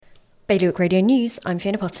Bailiwick Radio News, I'm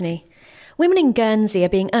Fiona Potney. Women in Guernsey are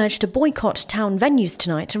being urged to boycott town venues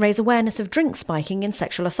tonight to raise awareness of drink spiking and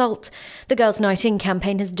sexual assault. The Girls' Night In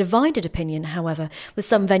campaign has divided opinion, however, with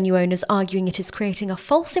some venue owners arguing it is creating a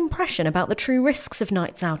false impression about the true risks of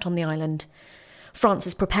nights out on the island. France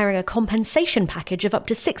is preparing a compensation package of up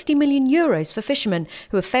to €60 million for fishermen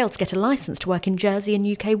who have failed to get a licence to work in Jersey and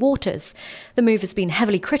UK waters. The move has been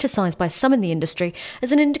heavily criticised by some in the industry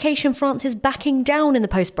as an indication France is backing down in the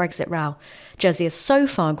post-Brexit row. Jersey has so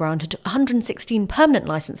far granted 116 permanent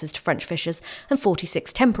licences to French fishers and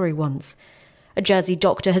 46 temporary ones. A Jersey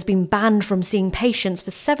doctor has been banned from seeing patients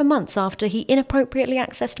for 7 months after he inappropriately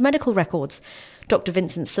accessed medical records. Dr.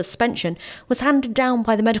 Vincent's suspension was handed down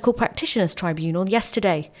by the Medical Practitioners Tribunal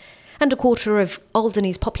yesterday. And a quarter of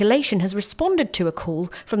Alderney's population has responded to a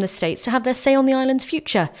call from the States to have their say on the island's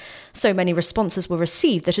future. So many responses were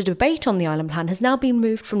received that a debate on the island plan has now been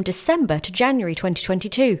moved from December to January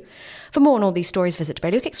 2022. For more on all these stories, visit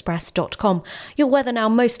bailiwickexpress.com. Your weather now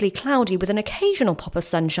mostly cloudy with an occasional pop of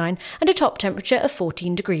sunshine and a top temperature of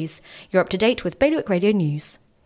 14 degrees. You're up to date with Bailiwick Radio News.